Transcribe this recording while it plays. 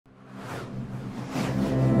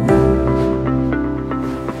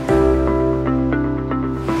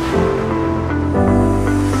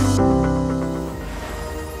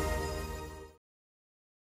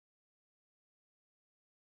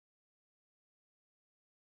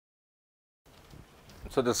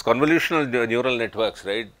So this convolutional neural networks,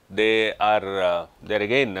 right? They are they're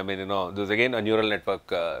again, I mean, this is again a neural network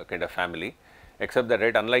kind of family, except that,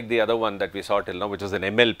 right, unlike the other one that we saw till now, which was an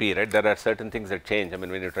MLP, right? There are certain things that change. I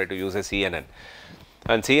mean, when you try to use a CNN,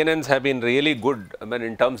 and CNNs have been really good. I mean,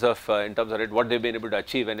 in terms of right, what they've been able to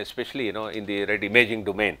achieve, and especially in the right imaging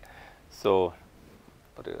domain. So,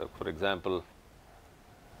 for example.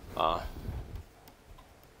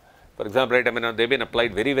 Right, I mean, they've been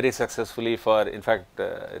applied very, very successfully for, in fact,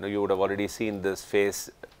 you would have already seen this face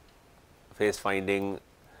finding,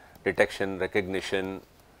 detection, recognition,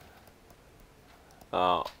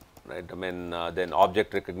 right, I mean, then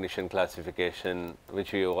object recognition classification,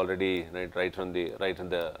 which we already, right in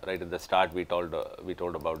the start we told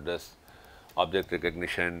about this, object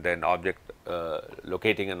recognition, then object,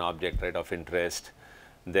 locating an object, right, of interest.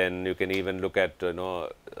 Then you can even look at and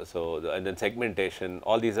then segmentation.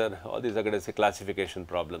 All these are going to say classification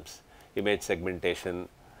problems, image segmentation.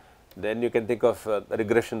 Then you can think of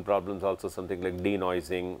regression problems also, something like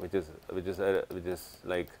denoising, which is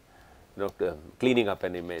like cleaning up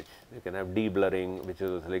an image. You can have deblurring, which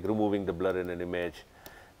is like removing the blur in an image.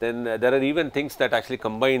 Then there are even things that actually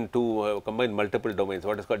combine multiple domains.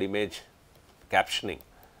 What is called image captioning.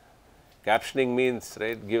 Captioning means,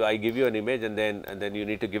 right, I give you an image, and then you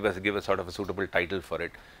need to give a sort of a suitable title for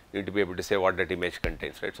it. You need to be able to say what that image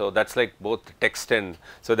contains, right. So that's like both text and,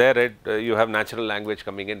 so there, right, you have natural language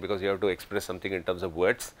coming in because you have to express something in terms of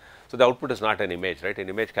words. So the output is not an image, right. In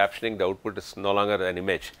image captioning, the output is no longer an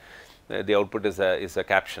image. The output is a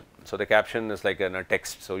caption. So the caption is like a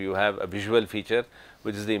text. So you have a visual feature,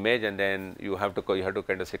 which is the image, and then you have to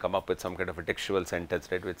kind of say come up with some kind of a textual sentence,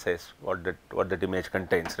 right, which says what that image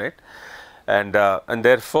contains, right, and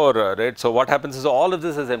therefore, right. So what happens is all of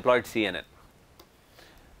this is employed CNN.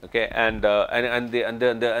 Okay, and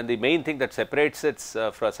the main thing that separates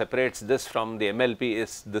this from the MLP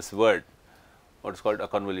is this word, what is called a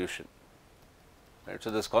convolution. Right.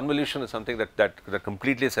 So this convolution is something that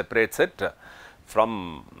completely separates it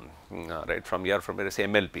from say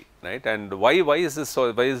MLP, right. And why is this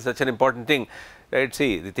so? Why is such an important thing? Right.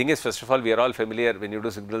 See, the thing is, first of all, we are all familiar when you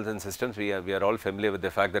do signals and systems. We are all familiar with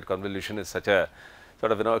the fact that convolution is such a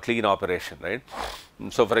sort of a clean operation, right.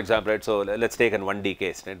 So for example, right. So let's take an 1D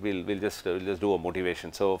case, right. We'll just do a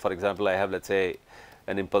motivation. So for example, I have, let's say,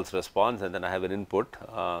 an impulse response, and then I have an input,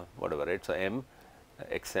 whatever, right. So M,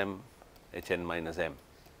 xm, hn minus m,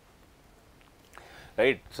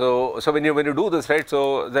 right. So when you do this, right,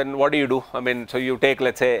 so then what do? I mean, so you take,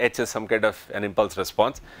 let's say, h is some kind of an impulse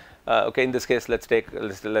response. Okay, in this case, let's take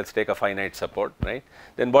a finite support, right.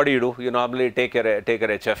 Then what do? You normally take your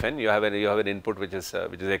h of n. You have an input which is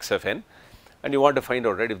x of n, and you want to find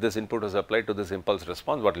out, right, if this input is applied to this impulse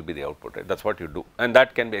response, what will be the output, right. That's what you do, and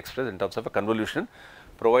that can be expressed in terms of a convolution,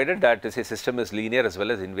 provided that this system is linear as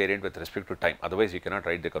well as invariant with respect to time. Otherwise, you cannot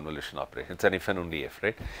write the convolution operation. It's an if and only if,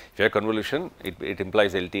 right. If you have convolution, it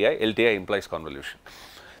implies LTI. LTI implies convolution.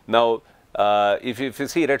 Now, if you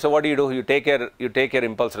see, right, so what do? You take your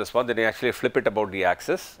impulse response, then you actually flip it about the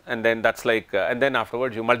axis, and then that's like, and then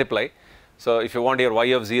afterwards you multiply. So if you want your y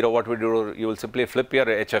of 0, what would you do? You will simply flip your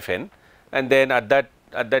h of n, and then at that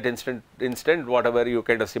instant, whatever you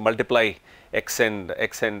kind of see, multiply x and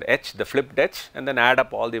h, the flipped h, and then add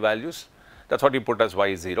up all the values. That's what you put as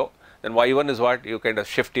y0. Then y1 is what you kind of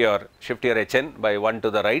shift your hn by 1 to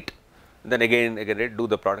the right. Then again right, do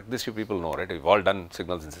the product. This you people know, right? We've all done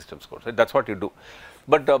signals and systems course, right? That's what you do.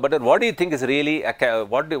 But then what do you think is really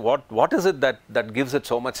what is it that gives it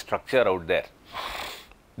so much structure out there?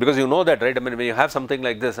 Because you know that, right? I mean, when you have something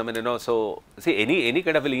like this, I mean, so see any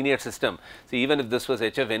kind of a linear system. See, even if this was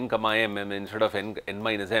h of n comma m, instead of n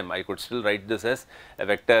minus m, I could still write this as a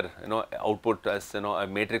vector, output as a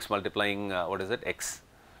matrix multiplying what is it, x.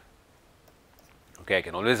 Okay, I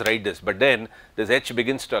can always write this, but then this h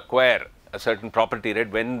begins to acquire a certain property, right?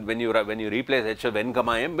 When you replace h of n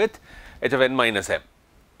comma m with h of n minus m.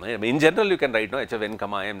 Right? I mean, in general, you can write h of n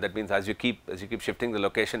comma m. That means as you keep shifting the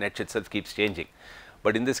location, h itself keeps changing.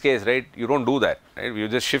 But in this case, right, you don't do that, right? You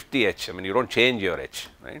just shift the h. I mean, you don't change your h,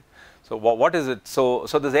 right? So what is it? So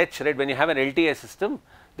this h, right? When you have an LTI system,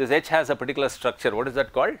 this h has a particular structure. What is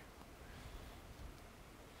that called?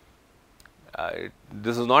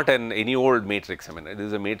 This is not any old matrix. I mean, it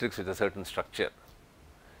is a matrix with a certain structure.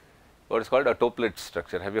 What is called a toplet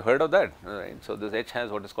structure. Have you heard of that? Right. So this h has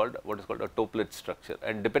what is called a toplet structure,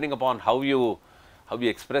 and depending upon how you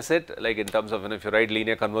express it, like in terms of, if you write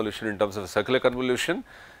linear convolution in terms of a circular convolution,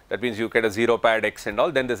 that means you get a 0 pad x and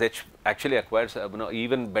all, then this h actually acquires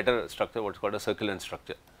even better structure, what is called a circular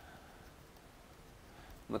structure.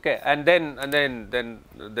 okay, and then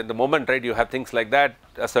the moment, right, you have things like that,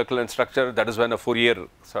 a circular structure, that is when a Fourier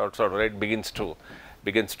sort of right begins to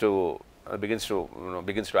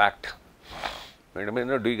act. Right? I mean,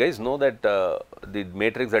 do you guys know that the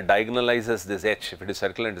matrix that diagonalizes this H, if it is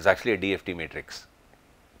circular, is actually a DFT matrix?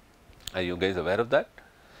 Are you guys aware of that?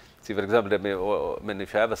 See, for example, I mean,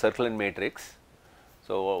 if you have a circular matrix,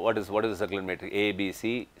 so what is a circular matrix? A, B,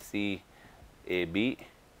 C, C, A, B,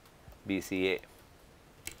 B, C, A.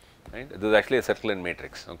 Right? This is actually a circular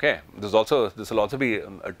matrix. Okay, this will also be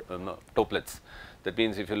toplets. That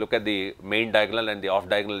means if you look at the main diagonal and the off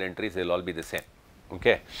diagonal entries, they will all be the same.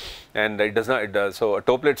 Okay, and it does not. So a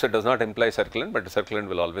toplet does not imply circulant, but a circulant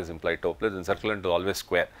will always imply toplets, and circulant will always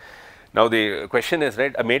square. Now the question is,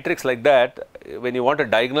 right, a matrix like that, when you want to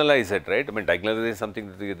diagonalize it, right? I mean, diagonalization is something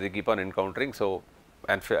that they keep on encountering. So,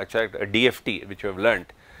 and for actually a DFT, which you have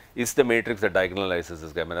learnt, is the matrix that diagonalizes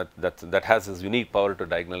this guy. I mean, that has this unique power to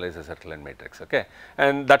diagonalize a circulant matrix. Okay,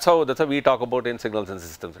 and that's how we talk about in signals and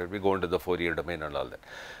systems. Right, we go into the Fourier domain and all that.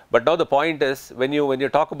 But now the point is, when you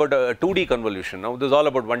talk about a 2D convolution, now this is all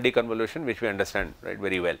about 1D convolution, which we understand, right,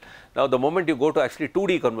 very well. Now the moment you go to actually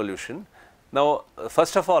 2D convolution, now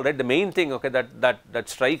first of all, right, the main thing, okay, that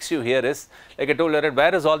strikes you here is, like I told you, right,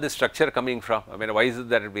 where is all this structure coming from? I mean, why is it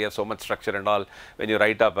that we have so much structure and all when you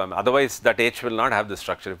write up? Otherwise, that H will not have this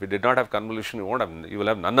structure. If you did not have convolution, you will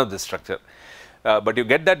have none of this structure. But you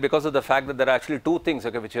get that because of the fact that there are actually two things,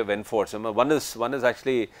 okay, which you have enforced. One is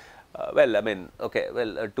actually, well, I mean, okay,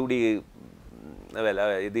 well, 2D. Well,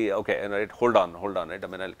 okay, right, hold on, right. I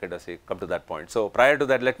mean, I'll kind of say come to that point. So prior to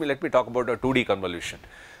that, let me talk about a 2D convolution.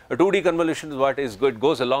 A 2D convolution is what is good,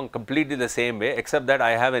 goes along completely the same way, except that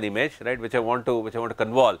I have an image, right, which I want to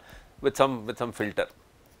convolve with some filter.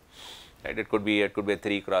 Right, it could be a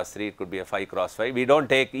 3 cross 3, it could be a 5 cross 5. We don't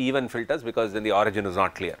take even filters because then the origin is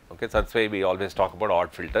not clear. Okay, so that's why we always talk about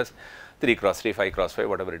odd filters, 3 cross 3, 5 cross 5,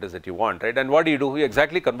 whatever it is that you want, right. And what do? You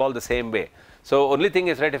exactly convolve the same way. So only thing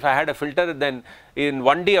is, right, if I had a filter, then in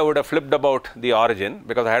 1D I would have flipped about the origin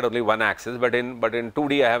because I had only one axis, but in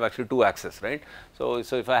 2D I have actually two axes, right. So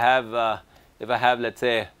if I have let's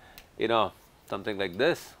say, you know, something like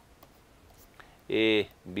this, A,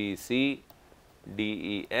 B, C, D,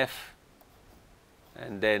 E, F,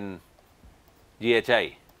 and then G, H,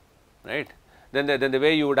 I, right. Then the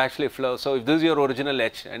way you would actually flow. So if this is your original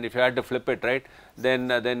H, and if you had to flip it, right, then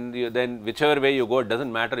whichever way you go, it doesn't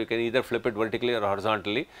matter. You can either flip it vertically or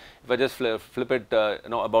horizontally. If I just flip it,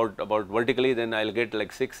 about vertically, then I'll get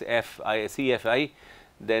like 6 F I C F I,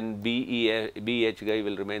 then B H guy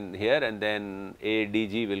will remain here, and then A D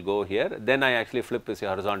G will go here. Then I actually flip this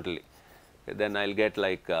horizontally. Okay, then I'll get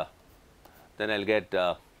like I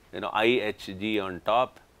H G on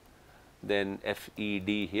top, then F E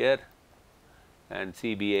D here, and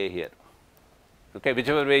CBA here. Okay,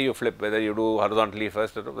 whichever way you flip, whether you do horizontally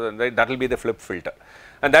first, right, that will be the flip filter,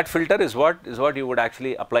 and that filter is what you would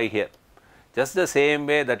actually apply here. Just the same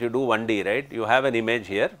way that you do 1D, right? You have an image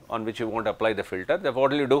here on which you want to apply the filter. Therefore,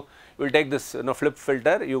 what will you do? You will take this flip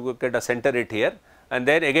filter, you get a center it here, and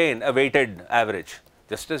then again a weighted average,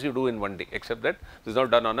 just as you do in 1D, except that this is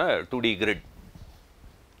not done on a 2D grid.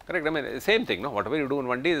 Correct. I mean, same thing, no? Whatever you do in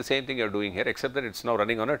 1D, the same thing you are doing here, except that it's now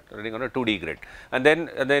running on a 2D grid. And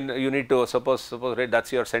then you need to suppose right,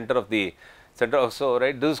 that's your center of the center. So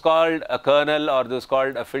right, this is called a kernel, or this is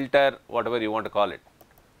called a filter, whatever you want to call it.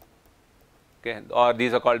 Okay, or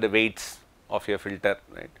these are called the weights of your filter,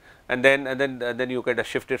 right? And then you kind of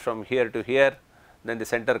shift it from here to here. Then the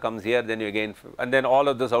center comes here. Then you again, and then all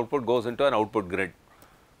of this output goes into an output grid,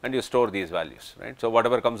 and you store these values, right? So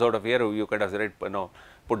whatever comes out of here, you kind of, right,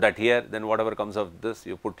 put that here, then whatever comes of this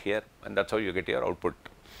you put here, and that's how you get your output.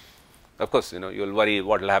 Of course, you will worry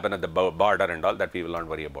what will happen at the border and all that, we will not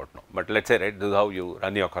worry about now. But let's say, right, this is how you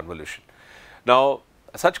run your convolution. Now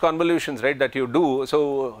such convolutions, right, that you do,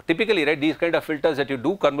 so typically, right, these kind of filters that you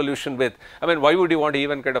do convolution with, I mean, why would you want to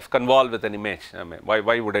even kind of convolve with an image? I mean, why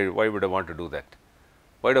would I want to do that?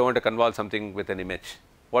 Why do I want to convolve something with an image?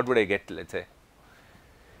 What would I get, let's say?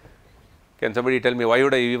 Can somebody tell me why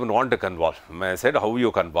would I even want to convolve? I said how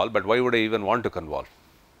you convolve, but why would I even want to convolve?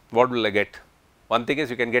 What will I get? One thing is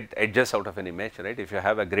you can get edges out of an image, right? If you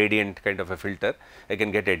have a gradient kind of a filter, I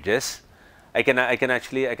can get edges. I can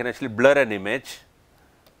actually blur an image.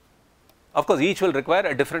 Of course, each will require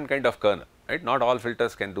a different kind of kernel, right? Not all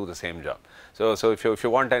filters can do the same job. So if you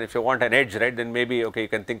want an edge, right, then maybe, okay, you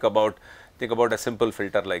can think about a simple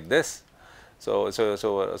filter like this. So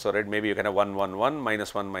right, maybe you can have 1 1 1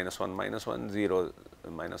 minus 1 minus 1 minus 1 0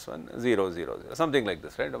 minus 1 0 0 0 something like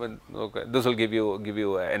this, right. I mean, okay, this will give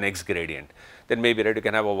you an x gradient, then maybe, right, you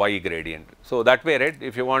can have a y gradient. So, that way, right,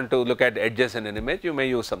 if you want to look at edges in an image, you may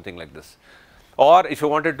use something like this. Or if you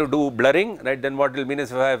wanted to do blurring, right, then what it will mean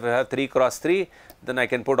is if I have 3 cross 3, then I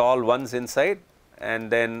can put all ones inside,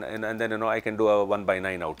 and then I can do a 1 by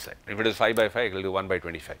 9 outside. If it is 5 by 5, I will do 1 by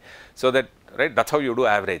 25. So, that, right, that is how you do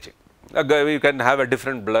averaging. You can have a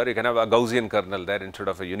different blur, you can have a Gaussian kernel there instead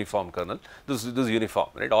of a uniform kernel. This is uniform,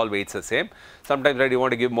 right, all weights are same. Sometimes, right, you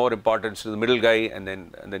want to give more importance to the middle guy, and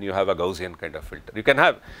then you have a Gaussian kind of filter. You can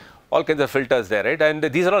have all kinds of filters there, right, and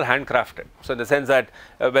these are all handcrafted. So, in the sense that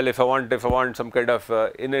well, if I want some kind of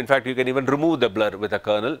in fact, you can even remove the blur with a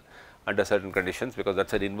kernel under certain conditions, because that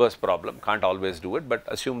is an inverse problem, can't always do it, but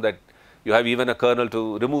assume that you have even a kernel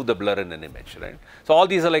to remove the blur in an image, right. So, all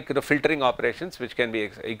these are like the filtering operations which can be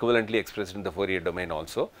equivalently expressed in the Fourier domain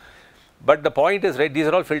also. But the point is, right, these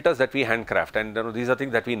are all filters that we handcraft, and these are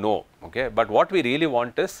things that we know, okay. But what we really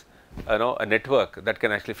want is a network that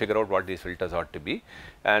can actually figure out what these filters ought to be,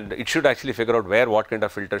 and it should actually figure out where what kind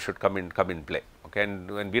of filter should come in play, okay.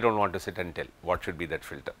 And we do not want to sit and tell what should be that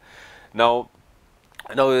filter. Now,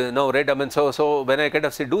 right, I mean, so when I kind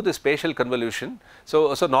of say do the spatial convolution,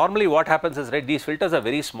 so normally what happens is, right, these filters are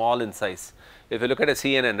very small in size. If you look at a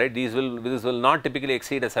CNN, right, this will not typically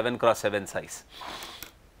exceed a 7 cross 7 size.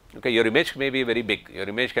 Okay, your image may be very big, your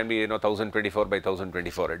image can be 1024 by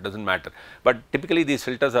 1024, it does not matter, but typically these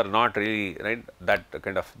filters are not really, right, that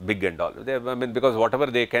kind of big and all. I mean, because whatever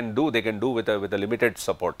they can do with a limited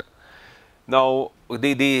support. Now,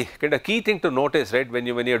 the kind of key thing to notice, right, when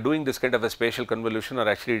you are doing this kind of a spatial convolution are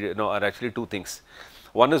actually two things.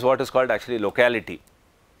 One is what is called actually locality.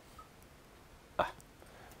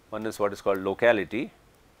 One is what is called locality,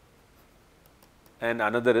 and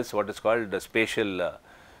another is what is called the spatial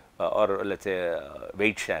or let us say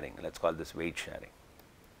weight sharing. Let us call this weight sharing.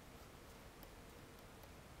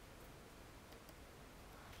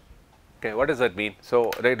 Okay, what does that mean?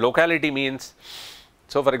 So, right, locality means,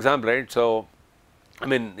 so for example, right, so I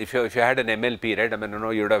mean, if you had an MLP, right, I mean,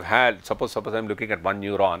 you would have had, suppose I am looking at one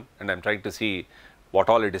neuron and I am trying to see what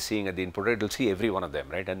all it is seeing at the input, it will see every one of them,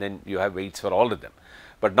 right, and then you have weights for all of them.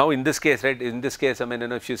 But now in this case, right, I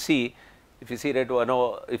mean, if you see, right,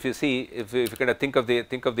 if you kind of think of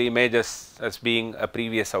the image as being a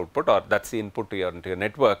previous output, or that is the input to your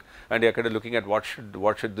network, and you are kind of looking at what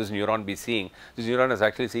should this neuron be seeing. This neuron is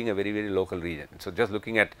actually seeing a very, very local region. So, just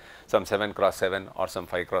looking at some 7 cross 7 or some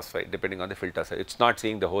 5 cross 5 depending on the filter size, it is not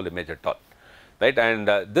seeing the whole image at all, right. And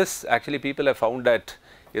this actually people have found that,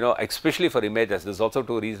 especially for images, this is also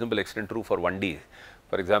to a reasonable extent true for 1D.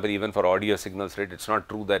 For example, even for audio signals, right, it is not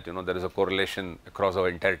true that there is a correlation across our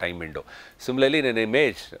entire time window. Similarly, in an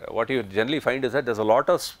image, what you generally find is that there is a lot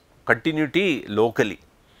of continuity locally.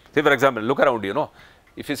 Say for example, look around,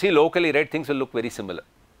 if you see locally, right, things will look very similar,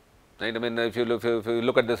 right. I mean, if you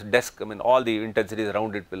look at this desk, I mean, all the intensities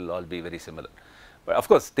around it will all be very similar. But of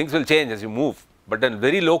course, things will change as you move, but then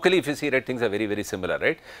very locally, if you see, right, things are very, very similar,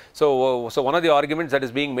 right. So, one of the arguments that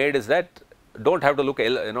is being made is that don't have to look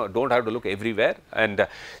everywhere, and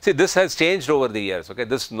see, this has changed over the years, okay.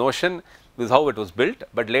 This notion is how it was built,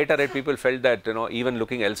 but later, right, people felt that even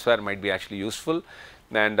looking elsewhere might be actually useful,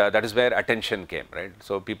 and that is where attention came, right.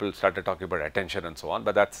 So, people started talking about attention and so on,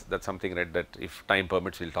 but that's something, right, that if time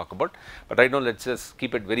permits we will talk about. But right now, let us just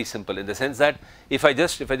keep it very simple in the sense that if I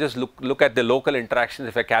just look at the local interactions,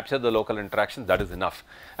 if I capture the local interactions, that is enough,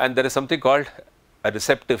 and there is something called a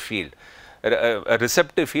receptive field. A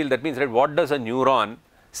receptive field, that means, right, what does a neuron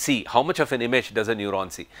see, how much of an image does a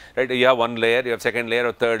neuron see, right. You have one layer, you have second layer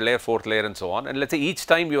or third layer, fourth layer and so on, and let us say each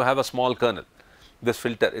time you have a small kernel, this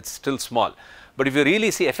filter, it is still small. But if you really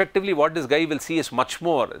see effectively, what this guy will see is much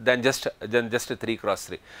more than just a 3 cross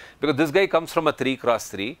 3, because this guy comes from a 3 cross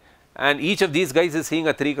 3, and each of these guys is seeing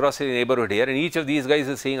a 3 cross 3 neighborhood here, and each of these guys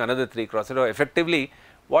is seeing another 3 cross 3. So, effectively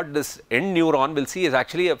what this end neuron will see is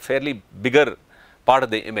actually a fairly bigger part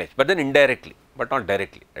of the image, but then indirectly, but not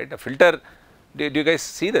directly, right. A filter, do you guys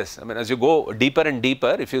see this? I mean, as you go deeper and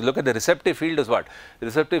deeper, if you look at the receptive field is what? The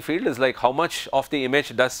receptive field is like how much of the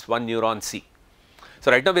image does one neuron see.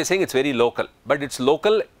 So, right now we are saying it is very local, but it is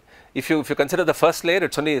local if you consider the first layer,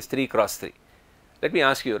 it is only 3 cross 3. Let me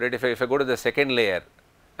ask you, right, if I go to the second layer,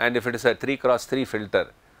 and if it is a 3 cross 3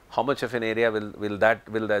 filter, how much of an area will that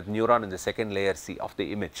neuron in the second layer see of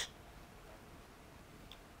the image?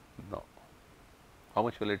 No. How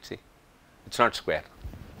much will it see? It is not square.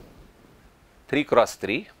 3 cross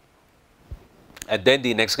 3, and then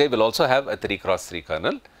the next guy will also have a 3 cross 3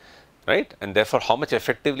 kernel, right, and therefore how much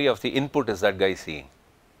effectively of the input is that guy seeing?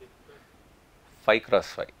 5 cross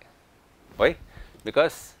 5. Why?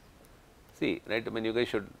 Because See, right, I mean you guys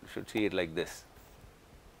should see it like this.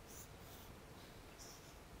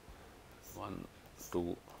 1,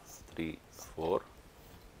 2, 3, 4,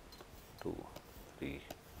 2, 3,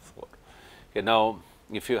 4. Okay, now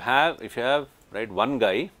if you have right one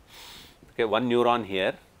guy, okay, one neuron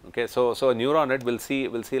here, okay, so a neuron, right, will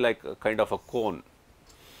see like a kind of a cone.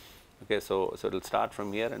 Okay, so it will start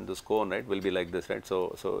from here, and this cone, right, will be like this, right.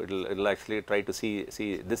 So it will actually try to see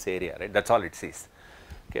this area, right. That's all it sees.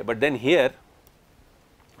 Okay, but then here,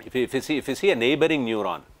 if you see a neighboring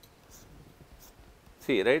neuron,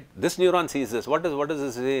 see, right, this neuron sees this. What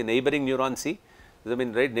does this neighboring neuron see? I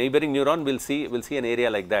mean, right, neighboring neuron will see an area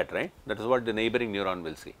like that, right. That is what the neighboring neuron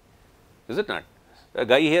will see, is it not? A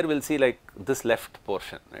guy here will see like this left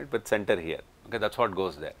portion, right, with center here. Okay, that's what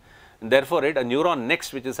goes there. And therefore, right, a neuron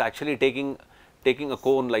next, which is actually taking a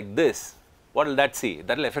cone like this, what will that see?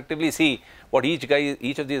 That will effectively see what each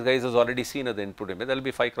of these guys has already seen as the input image. That will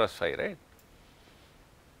be 5 cross 5, right?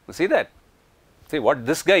 You see that? See what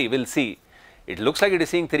this guy will see. It looks like it is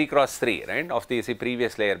seeing 3 cross 3, right, of the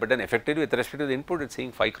previous layer, but then effectively with respect to the input, it's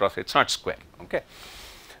seeing 5 cross 8. It's not square. Okay.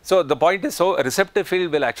 So the point is, so a receptive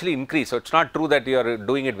field will actually increase. So it's not true that you are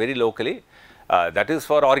doing it very locally. That is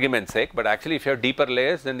for argument's sake, but actually if you have deeper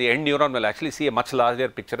layers, then the end neuron will actually see a much larger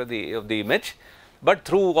picture of the image, but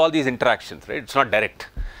through all these interactions, right. It's not direct.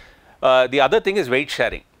 The other thing is weight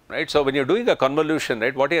sharing, right. So when you're doing a convolution,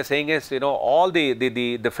 right, what you're saying is, all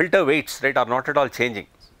the filter weights, right, are not at all changing,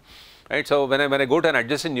 right. So when I go to an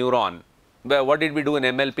adjacent neuron, what did we do in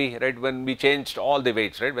MLP, right, when we changed all the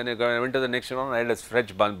weights, right, when I went to the next neuron, I had a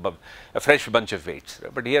fresh bunch of weights,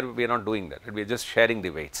 right? But here we are not doing that, right? We are just sharing the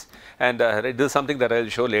weights, and right, this is something that I will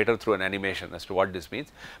show later through an animation as to what this means.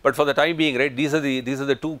 But for the time being, right, these are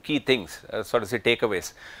the two key things, sort of say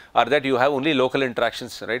takeaways, are that you have only local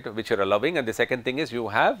interactions, right, which you are allowing, and the second thing is you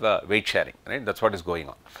have weight sharing, right. That's what is going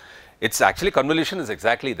on. It's actually convolution is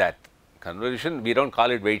exactly that. Convolution, we don't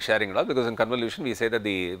call it weight sharing at all, because in convolution we say that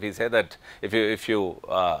if you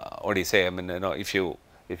what do you say, I mean, if you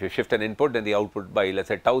shift an input, then the output by, let's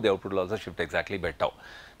say, tau, the output will also shift exactly by tau.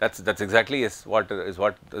 That's exactly what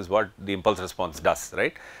the impulse response does,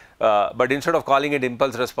 right. But instead of calling it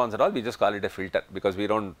impulse response at all, we just call it a filter, because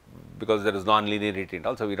there is non-linearity and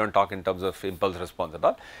all, so we don't talk in terms of impulse response at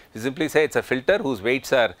all. We simply say it's a filter whose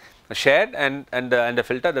weights are shared, and a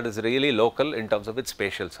filter that is really local in terms of its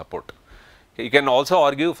spatial support. You can also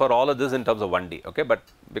argue for all of this in terms of 1D, okay, but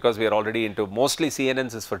because we are already into mostly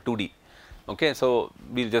CNNs is for 2D, okay, so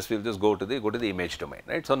we'll just go to the image domain,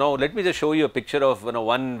 right. So now let me just show you a picture of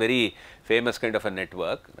one very famous kind of a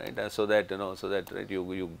network, right, so that right,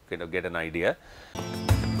 you kind of get an idea.